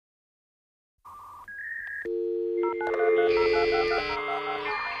Hello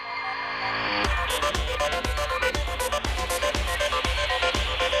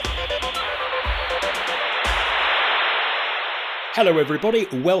everybody,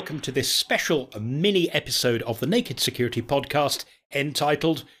 welcome to this special mini episode of the Naked Security Podcast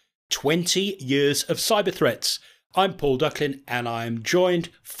entitled 20 Years of Cyber Threats. I'm Paul Ducklin and I'm joined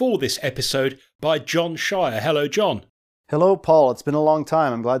for this episode by John Shire. Hello John. Hello Paul, it's been a long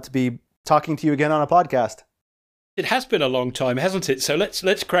time. I'm glad to be talking to you again on a podcast. It has been a long time, hasn't it? So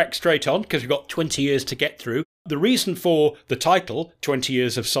let's crack straight on because we've got 20 years to get through. The reason for the title, 20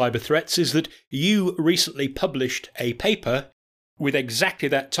 Years of Cyber Threats, is that you recently published a paper with exactly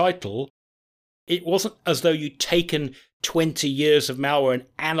that title. It wasn't as though you'd taken 20 years of malware and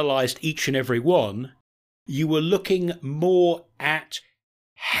analysed each and every one. You were looking more at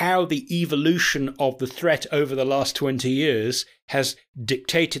how the evolution of the threat over the last 20 years has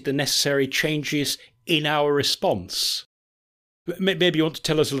dictated the necessary changes in our response. Maybe you want to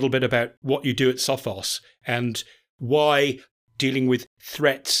tell us a little bit about what you do at Sophos and why dealing with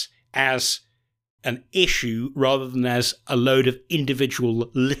threats as an issue rather than as a load of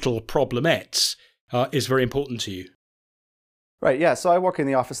individual little problemettes is very important to you. Right, yeah. So I work in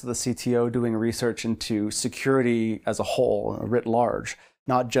the office of the CTO doing research into security as a whole, writ large,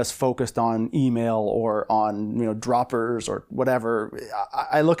 not just focused on email or on droppers or whatever.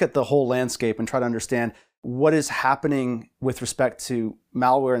 I look at the whole landscape and try to understand what is happening with respect to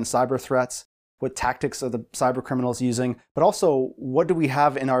malware and cyber threats, what tactics are the cyber criminals using, but also what do we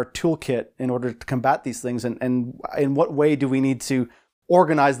have in our toolkit in order to combat these things, and in what way do we need to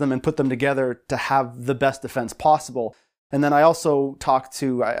organize them and put them together to have the best defense possible. And then I also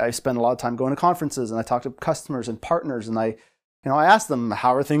I spend a lot of time going to conferences and I talk to customers and partners and I ask them,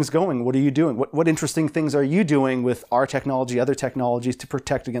 how are things going? What are you doing? What interesting things are you doing with our technology, other technologies to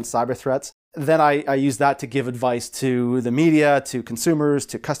protect against cyber threats? Then I use that to give advice to the media, to consumers,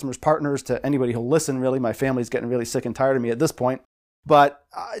 to customers, partners, to anybody who'll listen, really. My family's getting really sick and tired of me at this point. But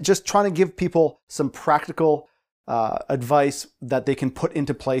just trying to give people some practical advice that they can put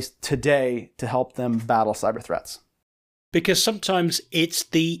into place today to help them battle cyber threats. Because sometimes it's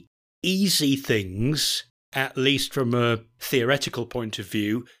the easy things, at least from a theoretical point of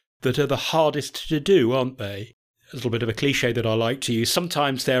view, that are the hardest to do, aren't they? A little bit of a cliche that I like to use.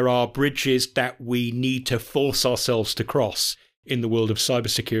 Sometimes there are bridges that we need to force ourselves to cross in the world of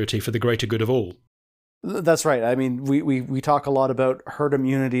cybersecurity for the greater good of all. That's right. I mean, we talk a lot about herd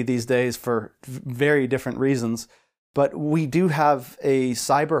immunity these days for very different reasons, but we do have a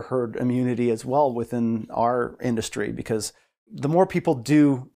cyber herd immunity as well within our industry, because the more people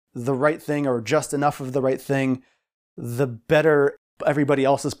do the right thing or just enough of the right thing, the better everybody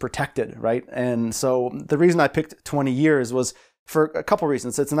else is protected, right? And so the reason I picked 20 years was for a couple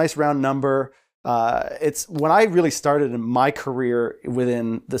reasons. It's a nice round number. It's when I really started in my career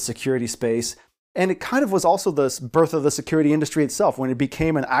within the security space, and it kind of was also the birth of the security industry itself, when it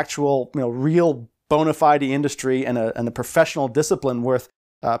became an actual, real bona fide industry and a professional discipline worth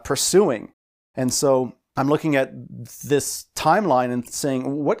pursuing. And so I'm looking at this timeline and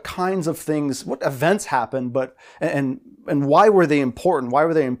saying, what kinds of things, what events happened, and why were they important? Why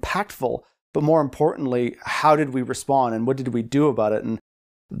were they impactful? But more importantly, how did we respond and what did we do about it? And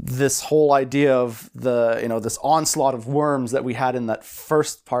this whole idea of this onslaught of worms that we had in that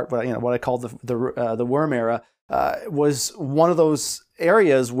first part, what I call the worm era, was one of those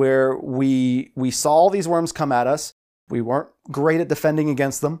areas where we saw all these worms come at us. We weren't great at defending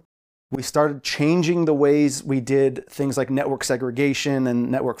against them. We started changing the ways we did things like network segregation and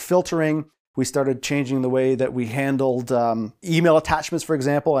network filtering. We started changing the way that we handled email attachments, for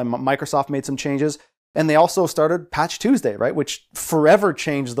example, and Microsoft made some changes. And they also started Patch Tuesday, right, which forever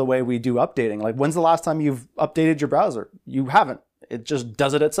changed the way we do updating. Like, when's the last time you've updated your browser? You haven't. It just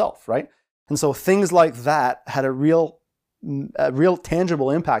does it itself, right? And so things like that had a real tangible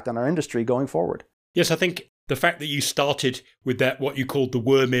impact on our industry going forward. Yes, I think the fact that you started with that, what you called the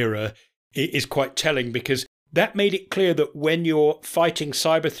worm era, is quite telling, because that made it clear that when you're fighting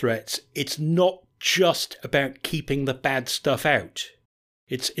cyber threats, it's not just about keeping the bad stuff out.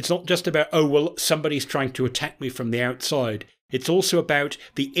 It's not just about, somebody's trying to attack me from the outside. It's also about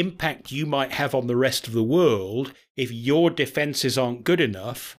the impact you might have on the rest of the world if your defenses aren't good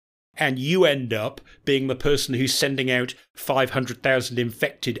enough and you end up being the person who's sending out 500,000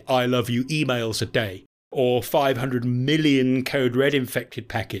 infected I love you emails a day, or 500 million code red infected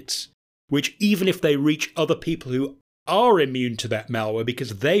packets, which even if they reach other people who are immune to that malware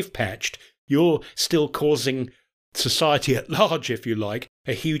because they've patched, you're still causing society at large, if you like,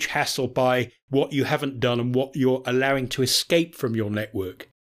 a huge hassle by what you haven't done and what you're allowing to escape from your network.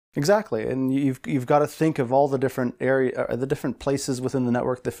 Exactly, and you've got to think of all the different the different places within the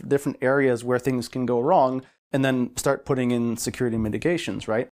network, the different areas where things can go wrong, and then start putting in security mitigations,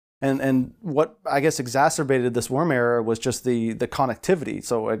 right? And what I guess exacerbated this worm era was just the connectivity.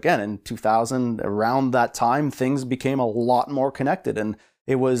 So again, in 2000, around that time, things became a lot more connected, and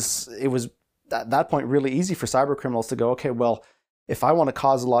it was at that point really easy for cyber criminals to go, okay, well, if I want to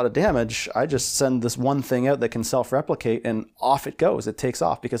cause a lot of damage, I just send this one thing out that can self-replicate and off it goes. It takes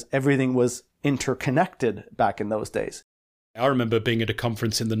off because everything was interconnected back in those days. I remember being at a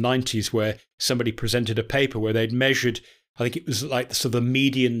conference in the 90s where somebody presented a paper where they'd measured, I think it was like sort of the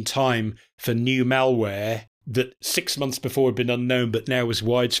median time for new malware that 6 months before had been unknown but now was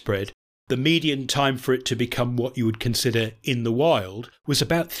widespread. The median time for it to become what you would consider in the wild was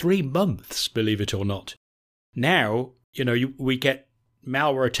about 3 months, believe it or not. Now, we get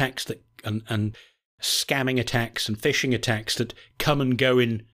malware attacks that and scamming attacks and phishing attacks that come and go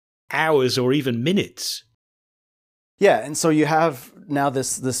in hours or even minutes. Yeah, and so you have now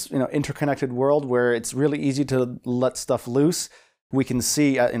this interconnected world where it's really easy to let stuff loose. We can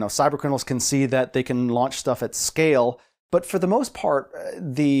see cyber criminals can see that they can launch stuff at scale, but for the most part,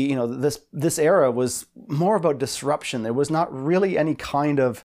 this era was more about disruption. There was not really any kind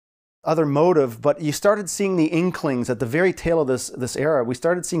of other motive, but you started seeing the inklings at the very tail of this era. We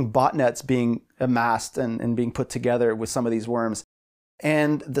started seeing botnets being amassed and being put together with some of these worms.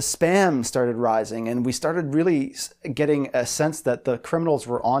 And the spam started rising, and we started really getting a sense that the criminals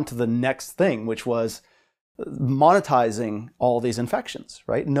were on to the next thing, which was monetizing all these infections,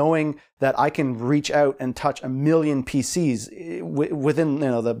 right? Knowing that I can reach out and touch 1 million PCs within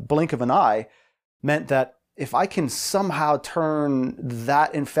the blink of an eye meant that if I can somehow turn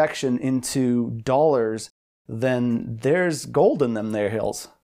that infection into dollars, then there's gold in them there hills.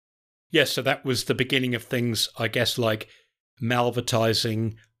 Yes, so that was the beginning of things, I guess, like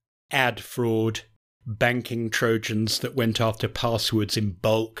malvertising, ad fraud, banking Trojans that went after passwords in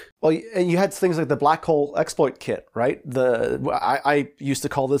bulk. Well, and you had things like the black hole exploit kit, right? I used to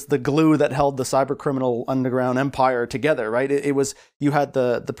call this the glue that held the cyber criminal underground empire together, right? It was, you had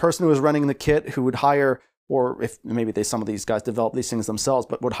the person who was running the kit who would hire, or if maybe some of these guys developed these things themselves,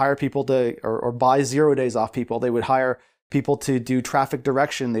 but would hire people to, or buy 0 days off people. They would hire people to do traffic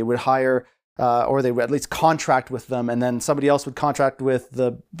direction. They would hire, or they would at least contract with them. And then somebody else would contract with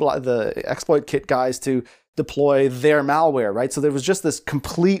the exploit kit guys to deploy their malware, right? So there was just this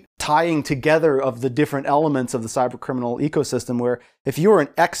complete tying together of the different elements of the cyber criminal ecosystem, where if you were an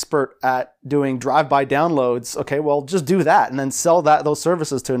expert at doing drive-by downloads, okay, well, just do that and then sell those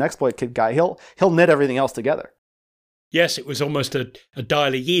services to an exploit kit guy. He'll knit everything else together. Yes, it was almost a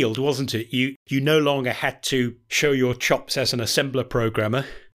dial a yield, wasn't it? You no longer had to show your chops as an assembler programmer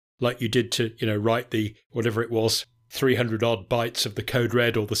like you did to, write the, whatever it was, 300 odd bytes of the code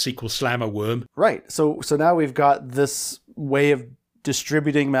red or the SQL Slammer worm. Right. So now we've got this way of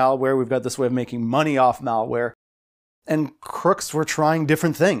distributing malware. We've got this way of making money off malware. And crooks were trying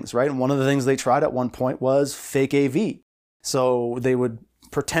different things, right? And one of the things they tried at one point was fake AV. So they would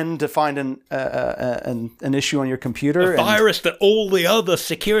pretend to find an issue on your computer. A virus that all the other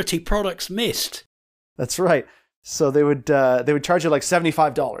security products missed. That's right. So they would charge you like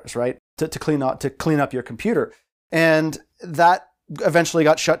 $75, right, to clean up your computer. And that eventually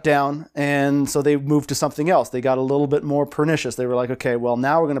got shut down, and so they moved to something else. They got a little bit more pernicious. They were like, okay, well,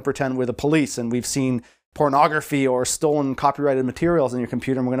 now we're going to pretend we're the police, and we've seen pornography or stolen copyrighted materials in your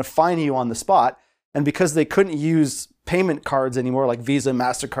computer, and we're going to fine you on the spot. And because they couldn't use payment cards anymore, like Visa,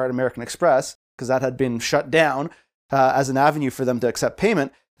 MasterCard, American Express, because that had been shut down as an avenue for them to accept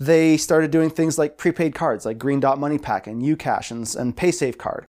payment, they started doing things like prepaid cards, like Green Dot Money Pack and Ucash and PaySafe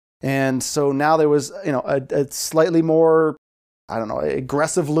Card. And so now there was, a slightly more,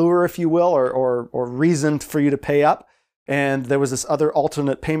 aggressive lure, if you will, or reason for you to pay up. And there was this other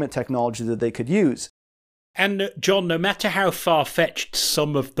alternate payment technology that they could use. And John, no matter how far-fetched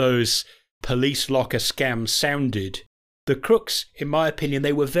some of those police locker scams sounded, the crooks, in my opinion,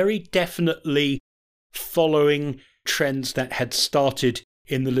 they were very definitely following trends that had started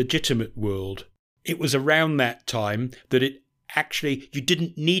in the legitimate world. It was around that time that you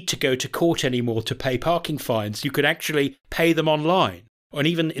didn't need to go to court anymore to pay parking fines. You could actually pay them online, and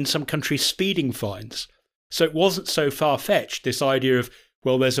even in some countries, speeding fines. So it wasn't so far-fetched, this idea of,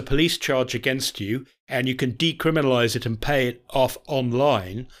 well, there's a police charge against you, and you can decriminalise it and pay it off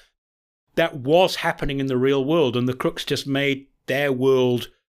online. That was happening in the real world, and the crooks just made their world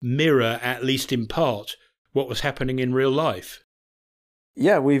mirror, at least in part, what was happening in real life.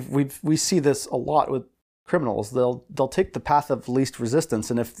 Yeah, we see this a lot with criminals. They'll take the path of least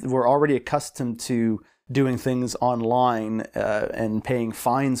resistance, and if we're already accustomed to doing things online and paying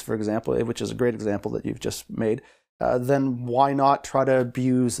fines, for example, which is a great example that you've just made, then why not try to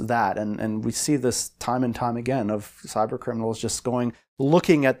abuse that? And we see this time and time again of cyber criminals just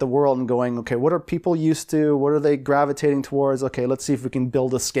looking at the world and going, okay, what are people used to? What are they gravitating towards? Okay, let's see if we can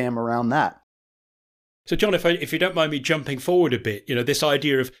build a scam around that. So, John, if you don't mind me jumping forward a bit, this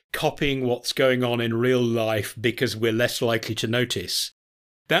idea of copying what's going on in real life because we're less likely to notice,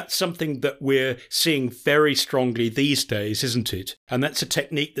 that's something that we're seeing very strongly these days, isn't it? And that's a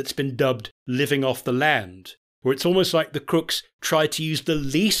technique that's been dubbed living off the land, where it's almost like the crooks try to use the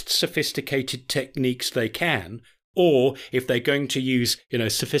least sophisticated techniques they can, or if they're going to use,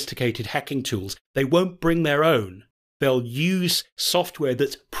 sophisticated hacking tools, they won't bring their own. They'll use software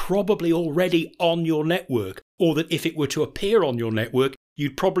that's probably already on your network, or that if it were to appear on your network,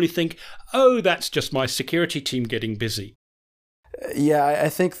 you'd probably think, oh, that's just my security team getting busy. Yeah, I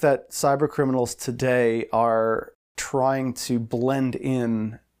think that cyber criminals today are trying to blend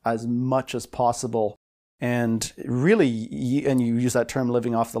in as much as possible. And really, and you use that term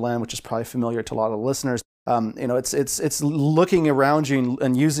living off the land, which is probably familiar to a lot of listeners. It's looking around you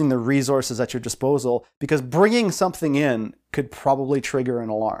and using the resources at your disposal, because bringing something in could probably trigger an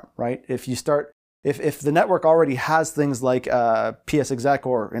alarm, right? If the network already has things like PSExec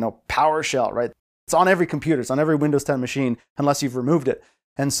or PowerShell, right? It's on every computer, it's on every Windows 10 machine, unless you've removed it.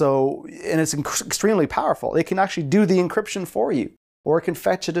 And it's extremely powerful. It can actually do the encryption for you, or it can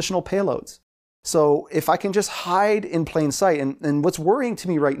fetch additional payloads. So if I can just hide in plain sight, and what's worrying to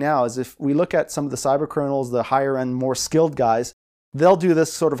me right now is if we look at some of the cyber criminals, the higher end, more skilled guys, they'll do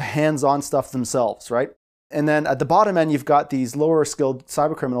this sort of hands-on stuff themselves, right? And then at the bottom end, you've got these lower skilled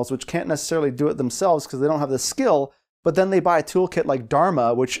cyber criminals, which can't necessarily do it themselves because they don't have the skill, but then they buy a toolkit like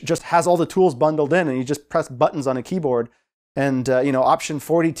Dharma, which just has all the tools bundled in, and you just press buttons on a keyboard. And option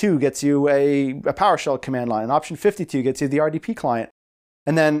 42 gets you a PowerShell command line, and option 52 gets you the RDP client.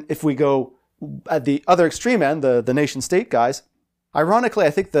 And then if we go at the other extreme end, the nation state guys, ironically,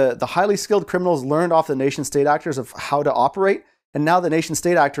 I think the highly skilled criminals learned off the nation state actors of how to operate. And now the nation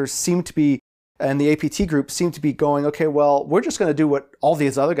state actors seem to be, and the APT group seem to be going, okay, well, we're just going to do what all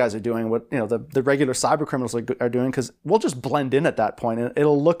these other guys are doing, what the regular cyber criminals are doing, because we'll just blend in at that point. And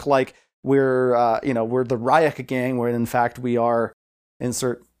it'll look like we're the Ryuk gang, where in fact we are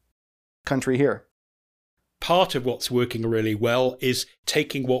insert country here. Part of what's working really well is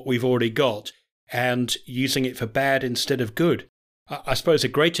taking what we've already got and using it for bad instead of good. I suppose a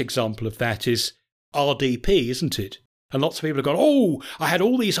great example of that is RDP, isn't it? And lots of people have gone, oh, I had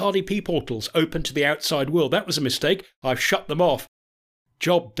all these RDP portals open to the outside world. That was a mistake. I've shut them off.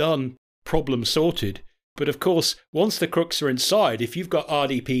 Job done. Problem sorted. But of course, once the crooks are inside, if you've got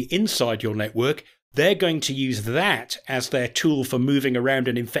RDP inside your network, they're going to use that as their tool for moving around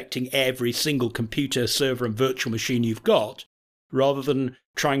and infecting every single computer, server and virtual machine you've got, rather than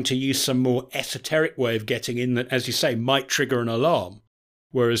trying to use some more esoteric way of getting in that, as you say, might trigger an alarm.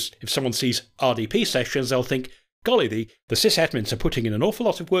 Whereas if someone sees RDP sessions, they'll think, golly, the sysadmins are putting in an awful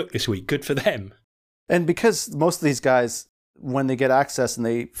lot of work this week. Good for them. And because most of these guys, when they get access and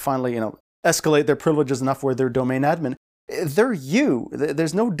they finally, escalate their privileges enough where they're domain admin, they're you.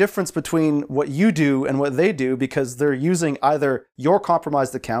 There's no difference between what you do and what they do, because they're using either your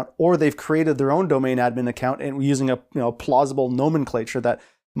compromised account or they've created their own domain admin account and using a plausible nomenclature that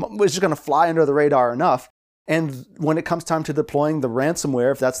was just going to fly under the radar enough. And when it comes time to deploying the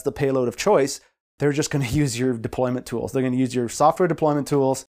ransomware, if that's the payload of choice, they're just going to use your deployment tools. They're going to use your software deployment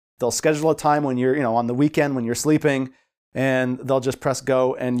tools. They'll schedule a time when you're, on the weekend when you're sleeping, and they'll just press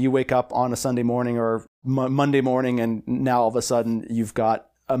go, and you wake up on a Sunday morning or Monday morning, and now all of a sudden you've got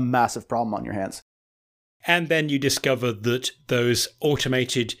a massive problem on your hands. And then you discover that those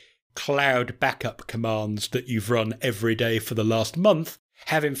automated cloud backup commands that you've run every day for the last month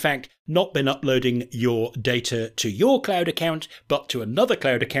have in fact not been uploading your data to your cloud account, but to another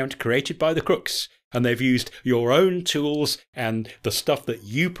cloud account created by the crooks. And they've used your own tools and the stuff that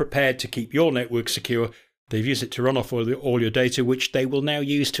you prepared to keep your network secure. They've used it to run off all your data, which they will now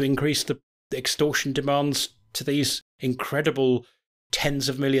use to increase the extortion demands to these incredible tens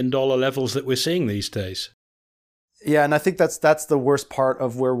of $1 million levels that we're seeing these days. Yeah, and I think that's the worst part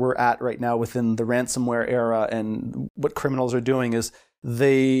of where we're at right now within the ransomware era. And what criminals are doing is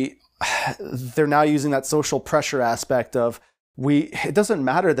they're now using that social pressure aspect of, it doesn't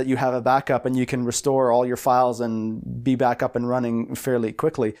matter that you have a backup and you can restore all your files and be back up and running fairly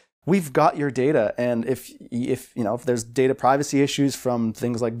quickly. We've got your data, and if there's data privacy issues from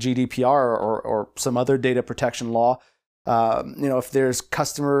things like GDPR or some other data protection law, if there's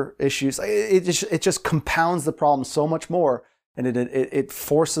customer issues, it just compounds the problem so much more and it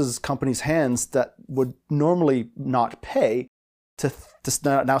forces companies' hands that would normally not pay to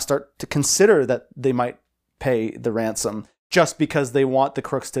now start to consider that they might pay the ransom just because they want the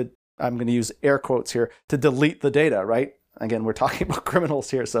crooks to, I'm going to use air quotes here, to delete the data, right? Again, we're talking about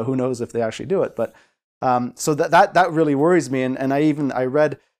criminals here, so who knows if they actually do it. But so that really worries me. And I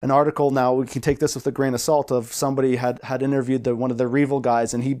read an article, now we can take this with a grain of salt, of somebody had interviewed one of the REvil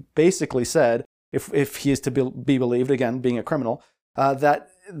guys, and he basically said, if he is to be believed, again, being a criminal, that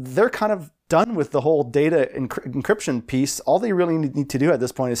they're kind of done with the whole data encryption piece. All they really need to do at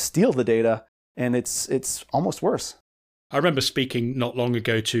this point is steal the data, and it's almost worse. I remember speaking not long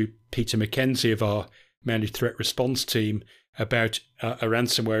ago to Peter McKenzie of our managed threat response team about a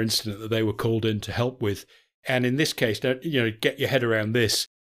ransomware incident that they were called in to help with. And in this case, get your head around this.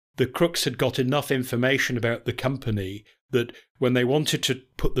 The crooks had got enough information about the company that when they wanted to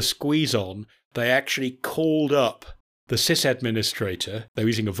put the squeeze on, they actually called up the sysadministrator. They were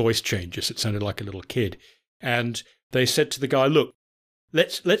using a voice changer, so it sounded like a little kid. And they said to the guy, look,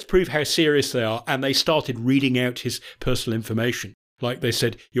 let's prove how serious they are. And they started reading out his personal information. Like they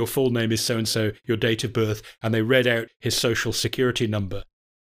said, your full name is so-and-so, your date of birth, and they read out his social security number.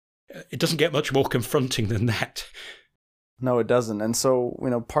 It doesn't get much more confronting than that. No, it doesn't. And so,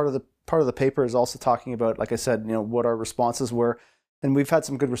 part of the paper is also talking about, like I said, what our responses were. And we've had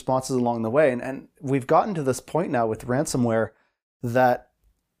some good responses along the way. And we've gotten to this point now with ransomware that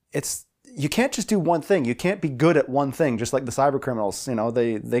you can't just do one thing. You can't be good at one thing, just like the cyber criminals.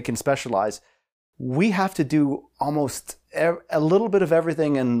 They can specialize. We have to do almost a little bit of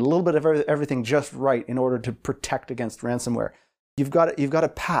everything and a little bit of everything just right in order to protect against ransomware. You've got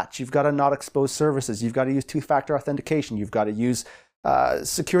to patch. You've got to not expose services. You've got to use two-factor authentication. You've got to use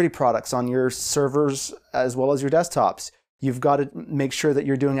security products on your servers as well as your desktops. You've got to make sure that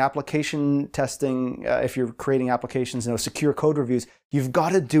you're doing application testing. If you're creating applications, secure code reviews, you've got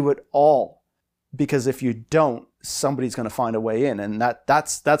to do it all, because if you don't, somebody's going to find a way in. And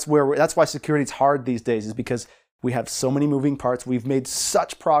that's why security is hard these days, is because we have so many moving parts. We've made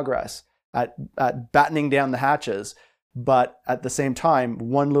such progress at battening down the hatches, but at the same time,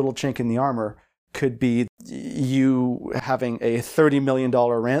 one little chink in the armor could be you having a $30 million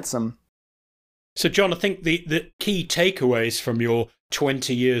ransom. So, John, I think the key takeaways from your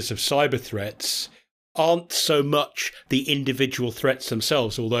 20 years of cyber threats aren't so much the individual threats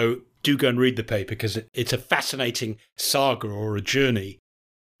themselves, although do go and read the paper because it's a fascinating saga or a journey.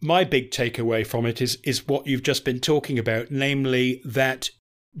 My big takeaway from it is what you've just been talking about, namely that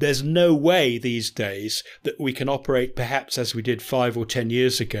there's no way these days that we can operate perhaps as we did 5 or 10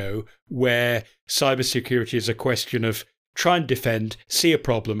 years ago, where cybersecurity is a question of try and defend, see a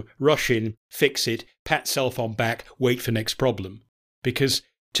problem, rush in, fix it, pat self on back, wait for next problem. Because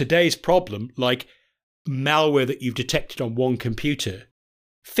today's problem, like malware that you've detected on one computer,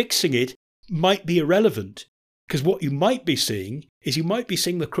 fixing it might be irrelevant, because what you might be seeing is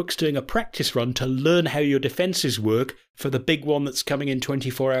the crooks doing a practice run to learn how your defenses work for the big one that's coming in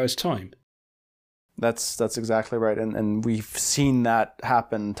 24 hours' time. That's exactly right. And we've seen that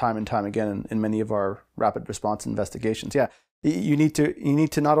happen time and time again in many of our rapid response investigations. Yeah, you need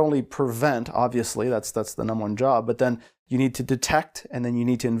to not only prevent, obviously, that's the number one job, but then you need to detect, and then you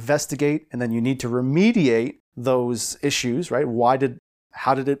need to investigate, and then you need to remediate those issues, right?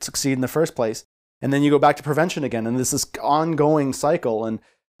 How did it succeed in the first place? And then you go back to prevention again, and this is ongoing cycle. And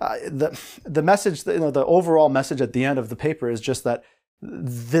the message, the overall message at the end of the paper is just that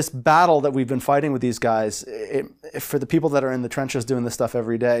this battle that we've been fighting with these guys, for the people that are in the trenches doing this stuff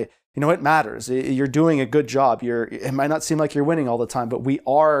every day, it matters. You're doing a good job. It might not seem like you're winning all the time, but we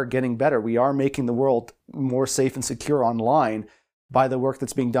are getting better. We are making the world more safe and secure online by the work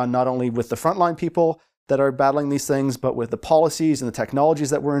that's being done, not only with the frontline people that are battling these things, but with the policies and the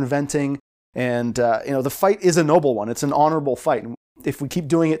technologies that we're inventing. And, the fight is a noble one. It's an honorable fight. If we keep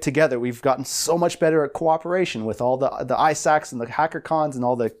doing it together, we've gotten so much better at cooperation with all the ISACs and the HackerCons and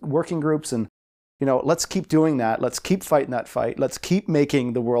all the working groups. And, let's keep doing that. Let's keep fighting that fight. Let's keep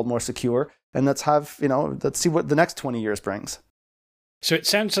making the world more secure. And let's see what the next 20 years brings. So it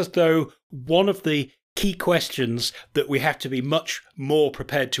sounds as though one of the key questions that we have to be much more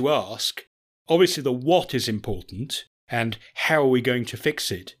prepared to ask, obviously the what is important and how are we going to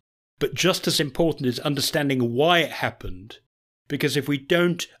fix it? But just as important is understanding why it happened. Because if we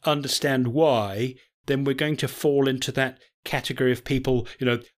don't understand why, then we're going to fall into that category of people,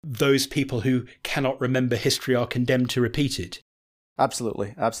 those people who cannot remember history are condemned to repeat it.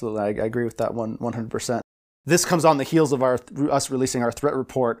 Absolutely. Absolutely. I agree with that 100%. This comes on the heels of us releasing our threat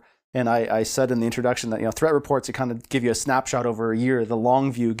report. And I said in the introduction that, threat reports, it kind of give you a snapshot over a year. The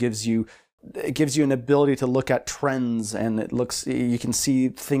long view gives you it gives you an ability to look at trends, and you can see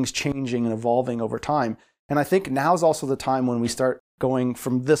things changing and evolving over time. And I think now is also the time when we start going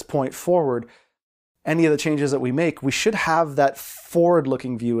from this point forward. Any of the changes that we make, we should have that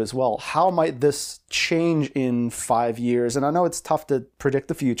forward-looking view as well. How might this change in 5 years? And I know it's tough to predict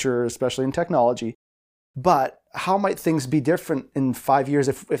the future, especially in technology, but how might things be different in 5 years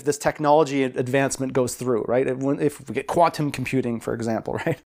if this technology advancement goes through, right? If we get quantum computing, for example,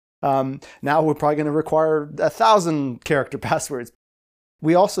 right? Now we're probably going to require 1,000 character passwords.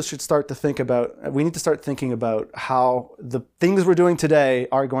 We also should we need to start thinking about how the things we're doing today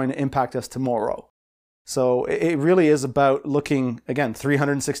are going to impact us tomorrow. So it really is about looking, again,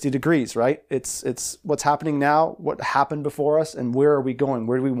 360 degrees, right? It's what's happening now, what happened before us, and where are we going?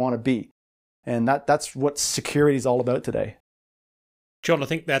 Where do we want to be? And that's what security is all about today. John, I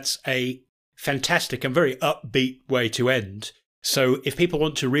think that's a fantastic and very upbeat way to end. So if people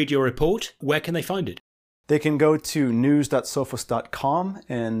want to read your report, where can they find it? They can go to news.sophos.com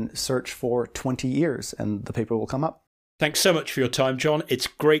and search for 20 years, and the paper will come up. Thanks so much for your time, John. It's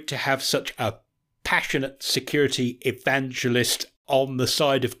great to have such a passionate security evangelist on the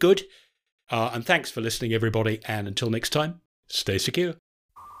side of good. And thanks for listening, everybody. And until next time, stay secure.